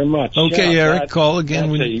 Thanks very much. Okay, Eric, call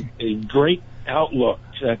again. That's a great outlook.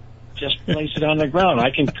 Just place it on the ground.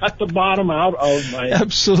 I can cut the bottom out of my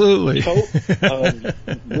absolutely coat of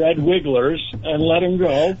red wigglers and let them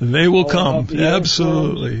go. They will come.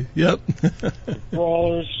 Absolutely. Yep.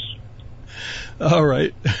 Crawlers. All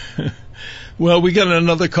right. Well, we got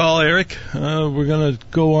another call, Eric. We're going to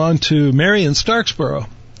go on to Mary in Starksboro.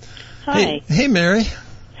 Hi. Hey, Mary.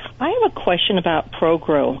 I have a question about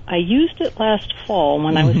ProGrow. I used it last fall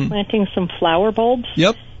when I was planting some flower bulbs.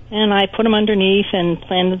 Yep. And I put them underneath and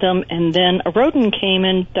planted them, and then a rodent came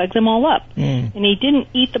and dug them all up. And he didn't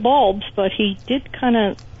eat the bulbs, but he did kind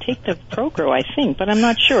of take the ProGrow, I think, but I'm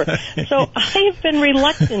not sure. So I have been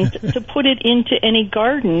reluctant to put it into any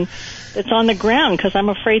garden that's on the ground because I'm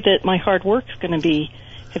afraid that my hard work's going to be...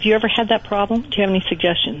 Have you ever had that problem? Do you have any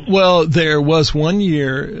suggestions? Well, there was one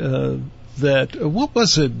year... what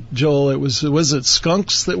was it, Joel? Was it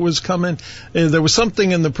skunks that was coming? There was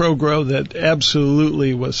something in the ProGrow that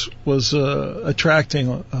absolutely was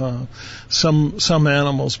attracting some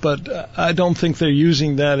animals, but I don't think they're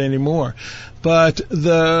using that anymore. But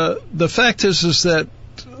the fact is that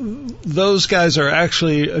those guys are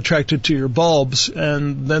actually attracted to your bulbs,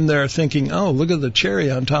 and then they're thinking, oh, look at the cherry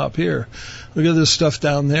on top here. Look at this stuff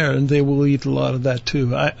down there, and they will eat a lot of that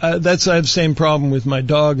too. I have the same problem with my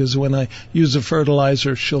dog. Is when I use a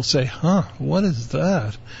fertilizer, she'll say, what is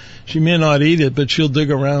that? She may not eat it, but she'll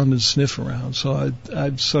dig around and sniff around. So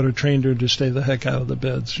I've sort of trained her to stay the heck out of the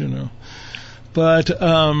beds, But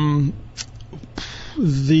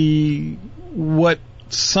what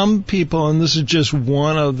some people, and this is just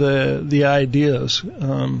one of the ideas,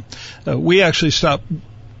 we actually stopped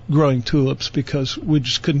growing tulips because we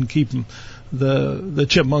just couldn't keep them. The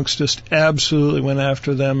chipmunks just absolutely went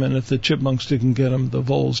after them, and if the chipmunks didn't get them, the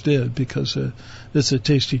voles did, because it's a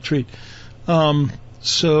tasty treat. And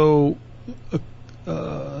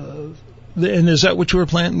is that what you were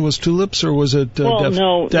planting, was tulips, or was it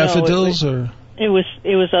daffodils? It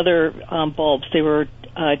was other bulbs. They were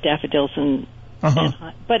daffodils and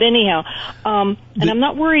But anyhow, and I'm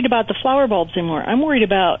not worried about the flower bulbs anymore. I'm worried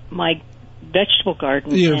about my vegetable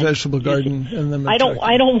garden. Your vegetable garden, and then I don't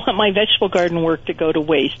want my vegetable garden work to go to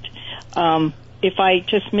waste. If I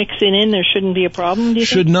just mix it in, there shouldn't be a problem, do you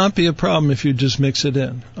think? Should not be a problem if you just mix it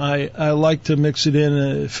in. I like to mix it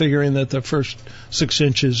in, figuring that the first 6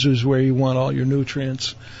 inches is where you want all your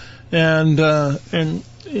nutrients. And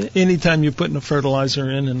anytime you put in a fertilizer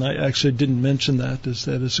in, and I actually didn't mention that, is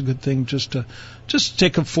that it's a good thing just to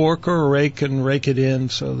take a fork or a rake and rake it in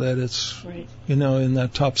so that it's, in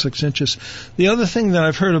that top 6 inches. The other thing that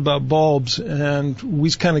I've heard about bulbs, and we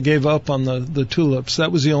kind of gave up on the tulips.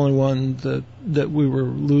 That was the only one that we were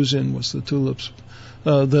losing, was the tulips.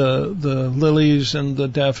 The lilies and the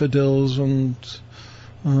daffodils and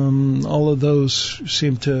all of those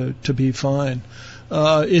seem to be fine.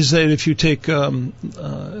 Is that if you take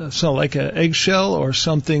like an eggshell or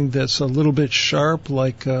something that's a little bit sharp,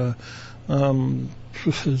 like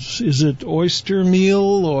is it oyster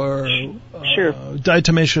meal or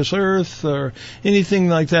diatomaceous earth or anything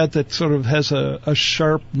like that sort of has a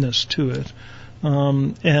sharpness to it,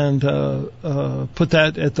 and put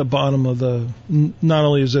that at the bottom of the. Not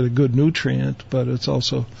only is it a good nutrient, but it's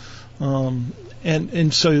also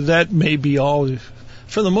and so that may be all.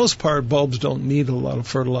 For the most part, bulbs don't need a lot of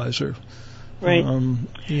fertilizer. Right. In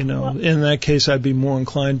that case, I'd be more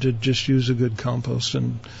inclined to just use a good compost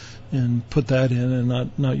and put that in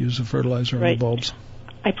and not use the fertilizer on the bulbs.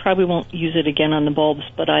 I probably won't use it again on the bulbs,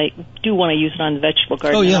 but I do want to use it on the vegetable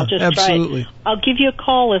garden. Oh, yeah, I'll just absolutely. Try it. I'll give you a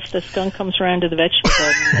call if the skunk comes around to the vegetable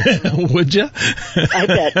garden. Would you? I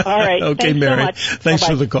bet. All right. Okay, Thanks Mary. so much. Thanks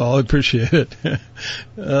Bye-bye. for the call. I appreciate it.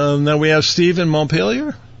 Now we have Steve in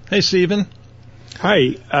Montpelier. Hey, Stephen.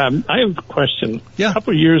 Hi, I have a question. Yeah. A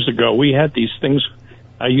couple of years ago, we had these things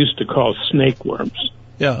I used to call snake worms.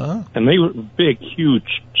 Yeah. And they were big,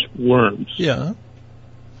 huge worms. Yeah.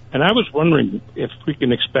 And I was wondering if we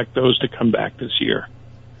can expect those to come back this year.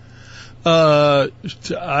 I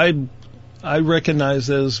recognize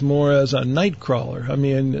those more as a night crawler. I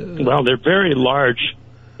mean... well, they're very large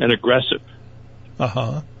and aggressive.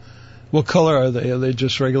 Uh-huh. What color are they? Are they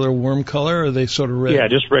just regular worm color, or are they sort of red? Yeah,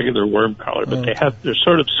 just regular worm color, but they're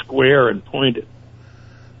sort of square and pointed.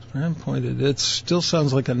 Square and pointed. It still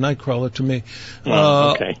sounds like a night crawler to me.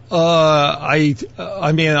 Okay.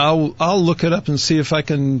 I mean, I'll look it up and see if I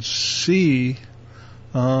can see.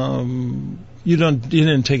 You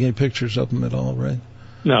didn't take any pictures of them at all, right?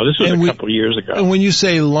 No, this was a couple of years ago. And when you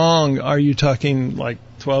say long, are you talking like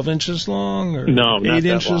 12 inches long or no, 8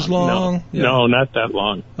 inches long? No, yeah. no, not that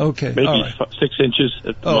long. Okay. Maybe 6 inches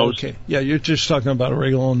at the most. Okay. Yeah, you're just talking about a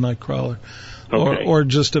regular old night crawler. Okay. Or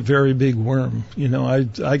just a very big worm.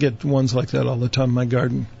 I get ones like that all the time in my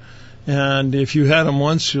garden. And if you had them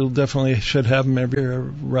once, you definitely should have them every year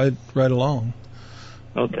right along.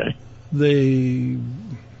 Okay.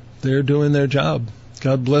 They're doing their job.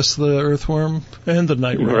 God bless the earthworm and the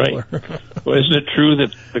night roller. Right. Well, isn't it true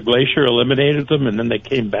that the glacier eliminated them and then they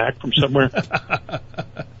came back from somewhere?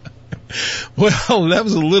 Well, that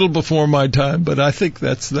was a little before my time, but I think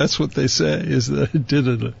that's what they say, is that it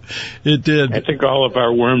did. It did. I think all of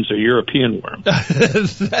our worms are European worms.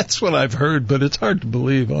 That's what I've heard, but it's hard to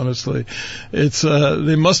believe, honestly. It's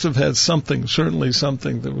they must have had certainly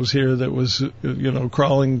something that was here that was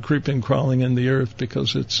crawling in the earth,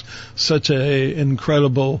 because it's such a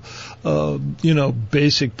incredible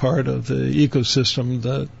basic part of the ecosystem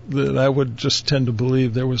that I would just tend to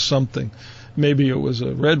believe there was something. Maybe it was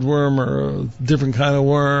a red worm or a different kind of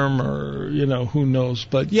worm, or who knows.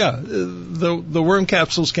 But yeah, the worm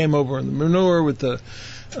capsules came over in the manure with the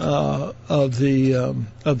of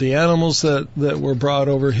the animals that were brought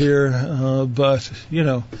over here. But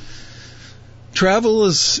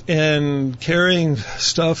travel and carrying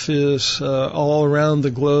stuff is all around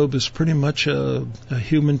the globe is pretty much a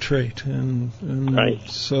human trait, and right.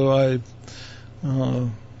 So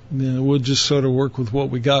we'll just sort of work with what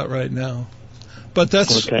we got right now. But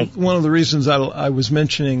that's one of the reasons I was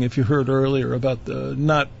mentioning, if you heard earlier, about the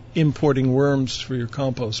not importing worms for your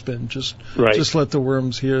compost bin. Just let the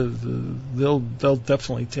worms here. They'll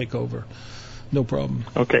definitely take over. No problem.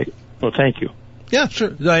 Okay. Well, thank you. Yeah, sure.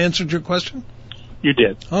 Did I answer your question? You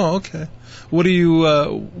did. Oh, okay.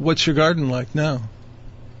 What's your garden like now?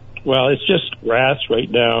 Well, it's just grass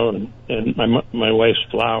right now, and my wife's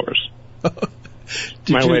flowers.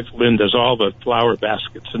 My wife Lynn does all the flower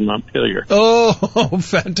baskets in Montpelier. Oh,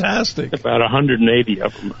 fantastic! About 180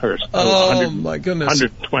 of them. My goodness!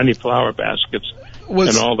 120 flower baskets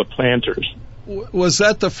and all the planters. Was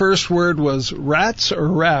that the first word? Was rats or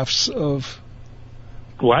rafts of?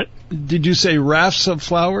 What? Did you say rafts of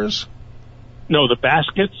flowers? No, the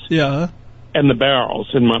baskets. Yeah. and the barrels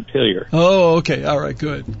in Montpelier. Oh, okay. All right.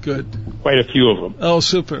 Good. Quite a few of them. Oh,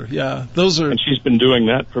 super. Yeah. Those are. And she's been doing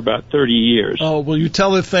that for about 30 years. Oh, well, you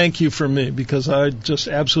tell her thank you from me, because I just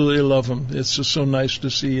absolutely love them. It's just so nice to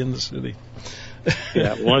see in the city.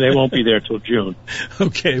 Yeah, well, they won't be there till June.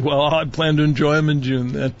 Okay. Well, I plan to enjoy them in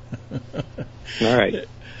June then. All right.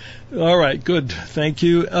 All right. Good. Thank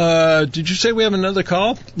you. Did you say we have another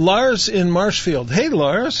call? Lars in Marshfield. Hey,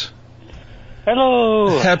 Lars.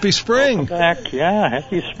 Hello. Happy spring. Welcome back. Yeah,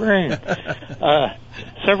 happy spring.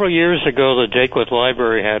 Several years ago, the Jakewood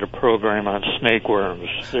Library had a program on snake worms.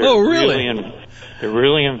 Oh, really? They're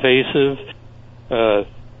really invasive. I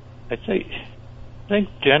think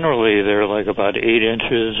generally they're like about 8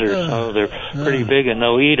 inches or so. They're pretty big, and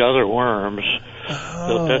they'll eat other worms.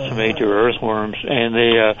 They'll decimate your earthworms. And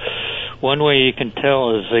they, one way you can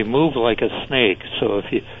tell is they move like a snake. So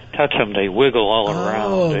if you touch them, they wiggle all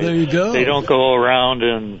around. Oh, there you go. They don't go around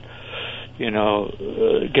and,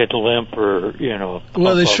 get limp or,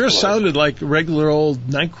 Well, they sure sounded like regular old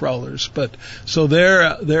night crawlers, but so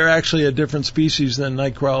they're actually a different species than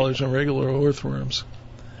night crawlers and regular earthworms.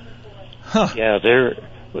 Huh. Yeah,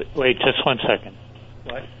 wait, just 1 second.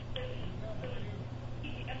 What?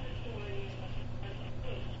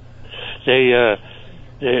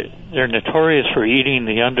 They're notorious for eating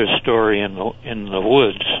the understory in the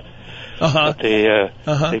woods. Uh-huh. But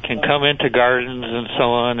they can come into gardens and so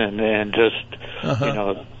on and just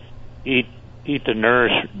eat the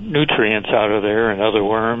nutrients out of there and other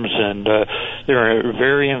worms, and they're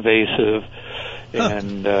very invasive.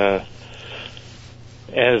 And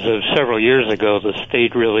as of several years ago, the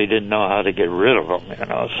state really didn't know how to get rid of them.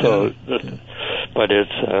 But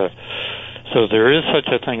it's. So there is such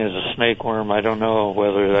a thing as a snake worm. I don't know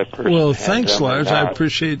whether that person. Well, has thanks, them or Lars. not. I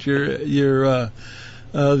appreciate your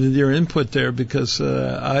input there, because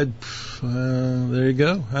there you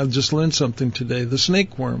go. I've just learned something today. The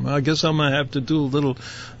snake worm. I guess I'm gonna have to do a little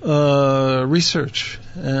research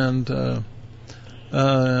and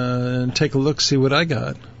take a look, see what I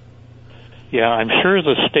got. Yeah, I'm sure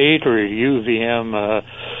the state or UVM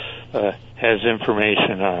has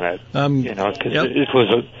information on it. Because it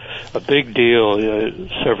was a big deal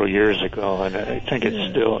several years ago, and I think it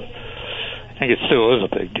still is a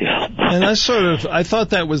big deal. And I thought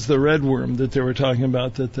that was the red worm that they were talking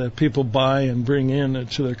about, that the people buy and bring in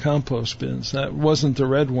to their compost bins. That wasn't the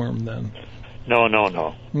red worm then. No. It's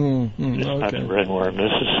not the red worm.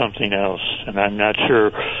 This is something else, and I'm not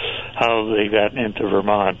sure how they got into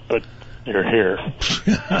Vermont, but they're here.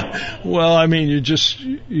 Well, I mean, you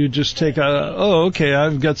just take okay,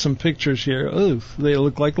 I've got some pictures here. Oh, they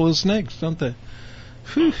look like little snakes, don't they?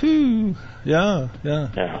 Yeah.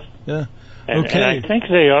 And, okay. And I think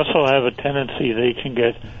they also have a tendency they can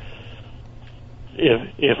get,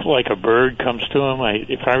 if like a bird comes to them,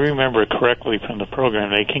 if I remember correctly from the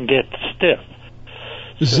program, they can get stiff.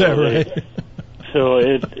 Is that right?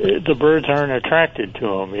 The birds aren't attracted to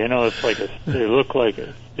them. It's like they look like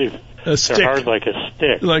a stick. They're hard like a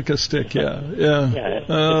stick. Like a stick, yeah. If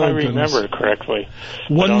I remember correctly.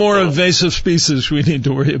 One more invasive species we need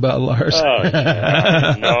to worry about, Lars. Oh,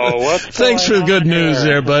 yeah. No, what's Thanks for the good news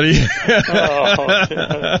there, buddy.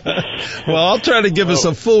 Well, I'll try to give us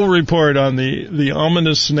a full report on the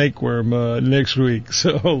ominous snakeworm next week.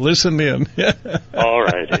 So listen in. All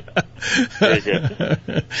righty. Very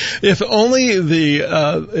good. If only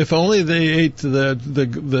they ate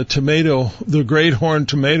the tomato, the great horned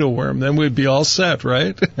tomato worm, then we'd be all set,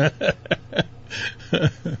 right?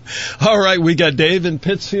 All right, we got Dave in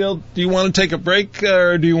Pittsfield. Do you want to take a break,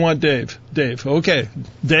 or do you want Dave? Dave, okay.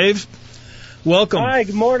 Dave, welcome. Hi,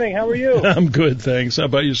 good morning. How are you? I'm good, thanks. How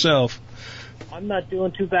about yourself? I'm not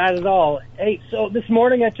doing too bad at all. Hey, so this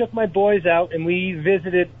morning I took my boys out and we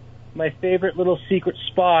visited my favorite little secret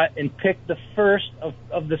spot and picked the first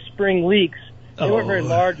of the spring leeks. They weren't very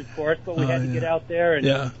large, of course, but we had to get out there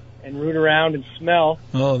and root around and smell.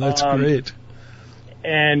 Oh, that's great.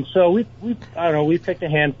 And so we picked a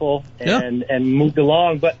handful and moved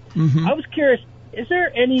along. But I was curious, is there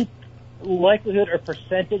any likelihood or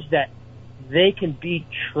percentage that they can be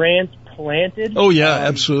transplanted? Oh yeah,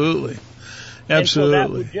 absolutely. And so that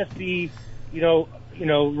would just be,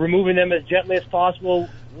 removing them as gently as possible,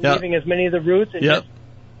 leaving as many of the roots,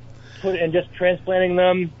 and just transplanting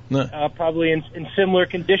them probably in similar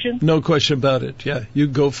conditions? No question about it. Yeah, you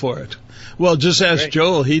go for it. Well, just ask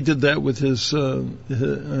Joel. He did that with his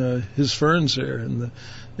ferns there, and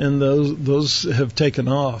those have taken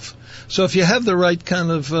off. So if you have the right kind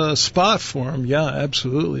of spot for them,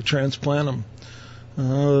 absolutely transplant them.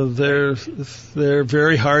 They're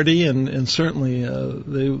very hardy, and certainly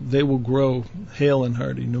they will grow hale and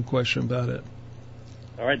hardy. No question about it.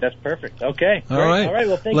 All right, that's perfect. Okay. All right. All right.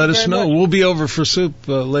 Well, thank Let you us very know. much. We'll be over for soup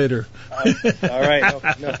later. All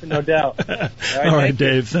right. No doubt. All right,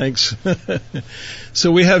 Dave. Thanks.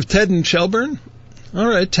 So we have Ted in Shelburne. All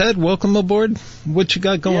right, Ted. Welcome aboard. What you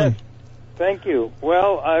got going? Yes. Thank you.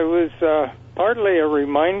 Well, I was partly a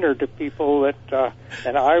reminder to people that,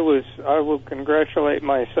 and I will congratulate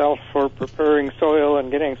myself for preparing soil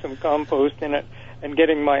and getting some compost in it and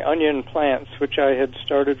getting my onion plants, which I had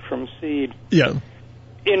started from seed,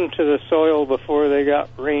 into the soil before they got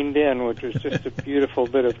rained in, which was just a beautiful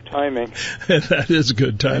bit of timing. That is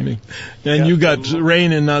good timing. And you got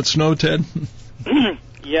rain and not snow, Ted?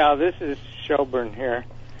 Yeah, this is Shelburne here.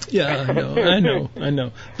 Yeah, I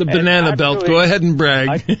know. The banana belt. Go ahead and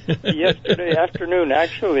brag. Yesterday afternoon,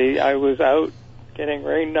 actually, I was out getting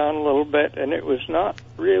rained on a little bit, and it was not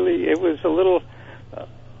really. It was a little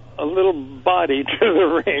body to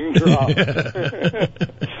the raindrop.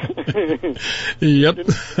 Yep.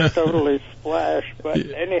 Didn't totally splash, but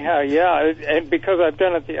anyhow, yeah. And because I've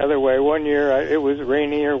done it the other way, one year it was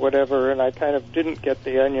rainy or whatever, and I kind of didn't get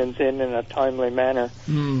the onions in a timely manner.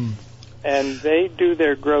 And they do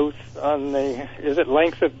their growth on is it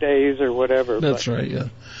length of days or whatever? That's right, yeah.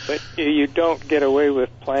 But you don't get away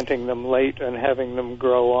with planting them late and having them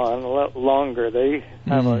grow on longer. They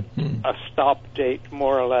have a stop date,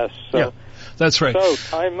 more or less. So, yeah, that's right. So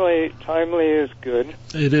timely is good.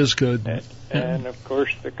 It is good. And of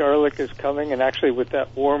course, the garlic is coming. And actually, with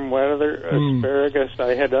that warm weather, asparagus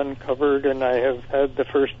I had uncovered, and I have had the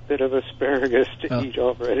first bit of asparagus to eat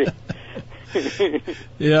already.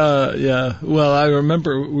 Yeah. Well, I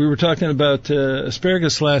remember we were talking about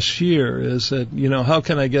asparagus last year. Is that, how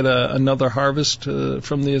can I get another harvest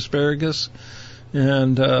from the asparagus?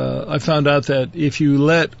 And I found out that if you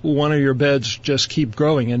let one of your beds just keep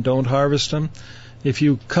growing and don't harvest them, if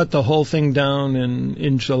you cut the whole thing down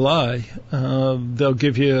in July, they'll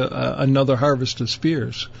give you another harvest of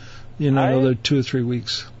spears. Another 2 or 3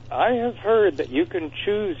 weeks. I have heard that you can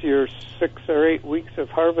choose your 6 or 8 weeks of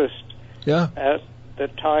harvest. Yeah. At the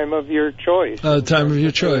time of your choice. The time of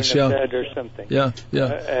your choice, yeah. Bed or something. Yeah.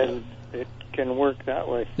 And it can work that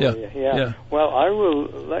way for you. Yeah. Well, I will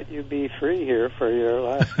let you be free here for your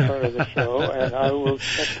last part of the show, and I will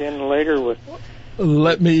check in later with.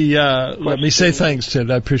 Let me say thanks,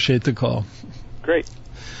 Ted. I appreciate the call. Great.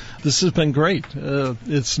 This has been great.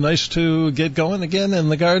 It's nice to get going again in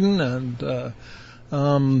the garden, and.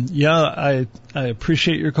 I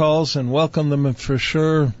appreciate your calls and welcome them for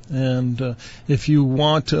sure. And if you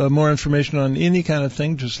want more information on any kind of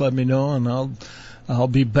thing, just let me know, and I'll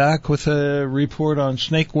be back with a report on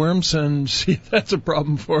snake worms and see if that's a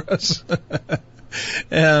problem for us.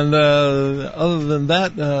 And other than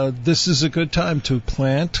that, this is a good time to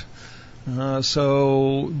plant.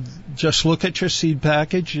 So just look at your seed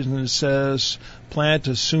package, and it says plant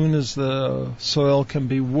as soon as the soil can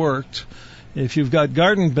be worked. If you've got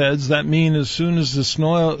garden beds, that means as soon as the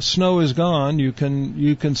snow is gone, you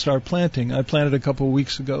can start planting. I planted a couple of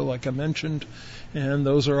weeks ago, like I mentioned, and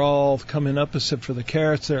those are all coming up except for the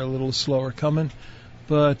carrots. They're a little slower coming.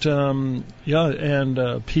 But, and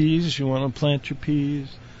peas, you want to plant your peas.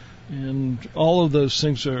 And all of those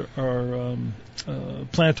things are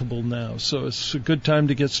plantable now. So it's a good time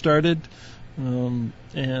to get started.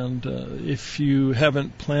 If you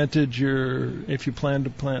haven't planted if you plan to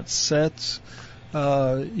plant sets,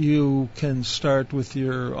 you can start with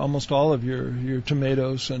almost all of your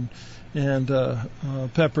tomatoes and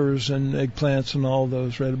peppers and eggplants and all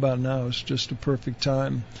those right about now. It's just a perfect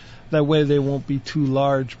time. That way they won't be too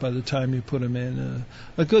large by the time you put them in.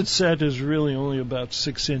 A good set is really only about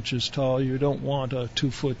 6 inches tall. You don't want a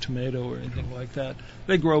 2-foot tomato or anything like that.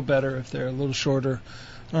 They grow better if they're a little shorter.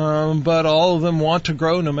 But all of them want to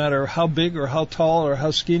grow, no matter how big or how tall or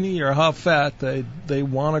how skinny or how fat. They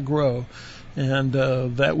want to grow, and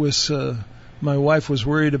that was my wife was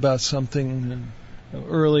worried about something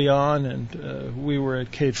early on, and we were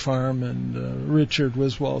at Kate Farm, and Richard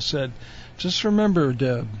Wiswall said, "Just remember,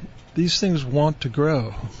 Deb, these things want to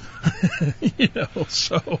grow."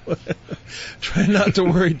 So try not to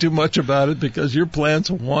worry too much about it, because your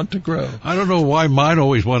plants want to grow. I don't know why mine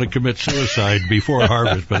always want to commit suicide before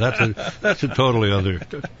harvest, but that's a totally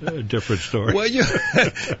different story. Well,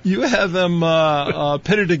 you have them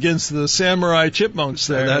pitted against the samurai chipmunks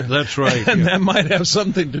there. That's right. And that might have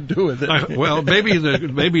something to do with it. Well, maybe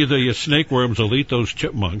the snake worms will eat those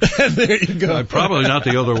chipmunks. There you go. Probably not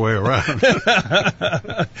the other way around.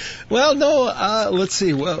 Well, no. Let's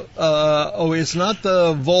see. Well. It's not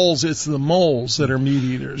the voles, it's the moles that are meat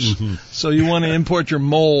eaters. Mm-hmm. So you want to import your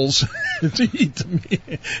moles to eat the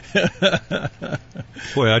meat.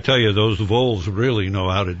 Boy, I tell you, those voles really know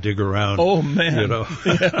how to dig around. Oh man! You know.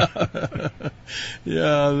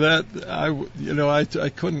 Yeah, that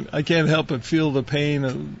I can't help but feel the pain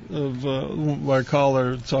of our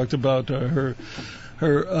caller talked about her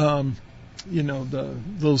the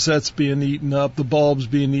rosettes being eaten up, the bulbs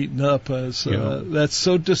being eaten up. That's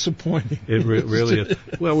so disappointing. It really is.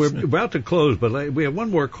 Well, we're about to close, but we have one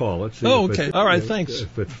more call. Let's see. Oh, okay. All right, thanks.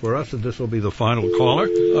 If it's for us, this will be the final caller.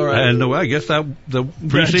 All right. And I guess that the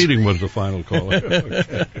preceding was the final caller.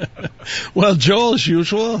 Okay. Well, Joel, as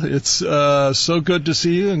usual, it's so good to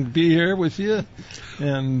see you and be here with you.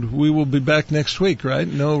 And we will be back next week, right?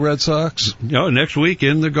 No Red Sox? No, next week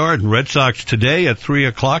in the Garden. Red Sox today at 3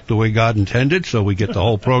 o'clock, the way God intended, so we get the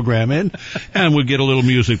whole program in, and we get a little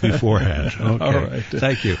music beforehand. Okay. All right.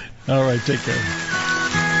 Thank you. All right, take care.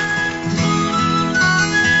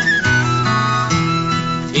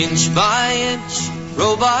 Inch by inch,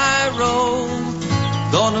 row by row,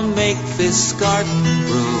 gonna make this garden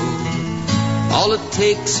grow. All it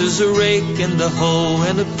takes is a rake and a hoe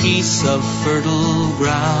and a piece of fertile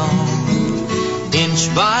ground.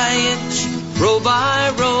 Inch by inch, row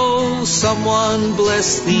by row, someone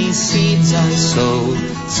bless these seeds I sowed.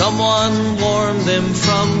 Someone warm them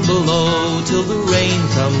from below till the rain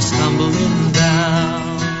comes tumbling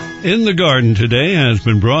down. In the Garden today has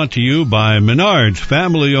been brought to you by Menards,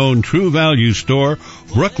 family-owned True Value Store,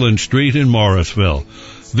 Brooklyn Street in Morrisville.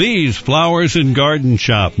 These Flowers and Garden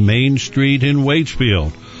Shop, Main Street in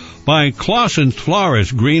Waitsfield. By Clausen's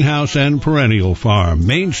Florist, Greenhouse and Perennial Farm,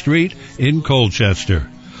 Main Street in Colchester.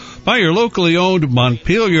 By your locally owned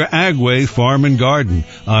Montpelier Agway Farm and Garden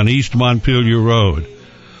on East Montpelier Road.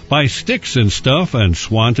 By Sticks and Stuff and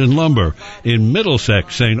Swanton Lumber in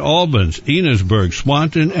Middlesex, St. Albans, Enosburg,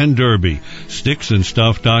 Swanton, and Derby.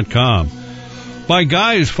 sticksandstuff.com. By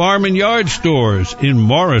Guy's Farm and Yard Stores in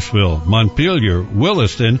Morrisville, Montpelier,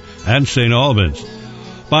 Williston, and St. Albans.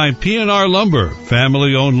 By P&R Lumber,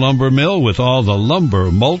 family-owned lumber mill with all the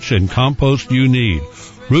lumber, mulch, and compost you need.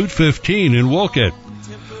 Route 15 in Wolcott.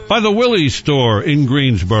 By the Willie's Store in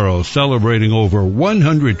Greensboro, celebrating over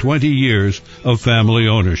 120 years of family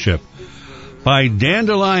ownership. By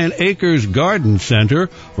Dandelion Acres Garden Center,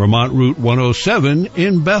 Vermont Route 107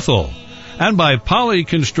 in Bethel. And by Poly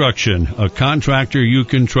Construction, a contractor you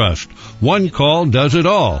can trust. One call does it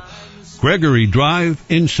all. Gregory Drive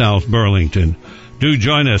in South Burlington. Do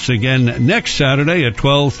join us again next Saturday at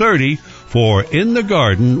 12:30 for In the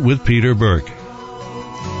Garden with Peter Burke.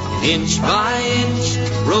 Inch by inch,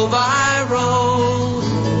 row by row,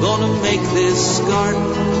 gonna make this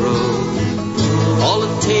garden grow. All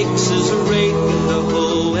it takes is a rake and a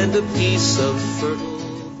hoe and a piece of fertile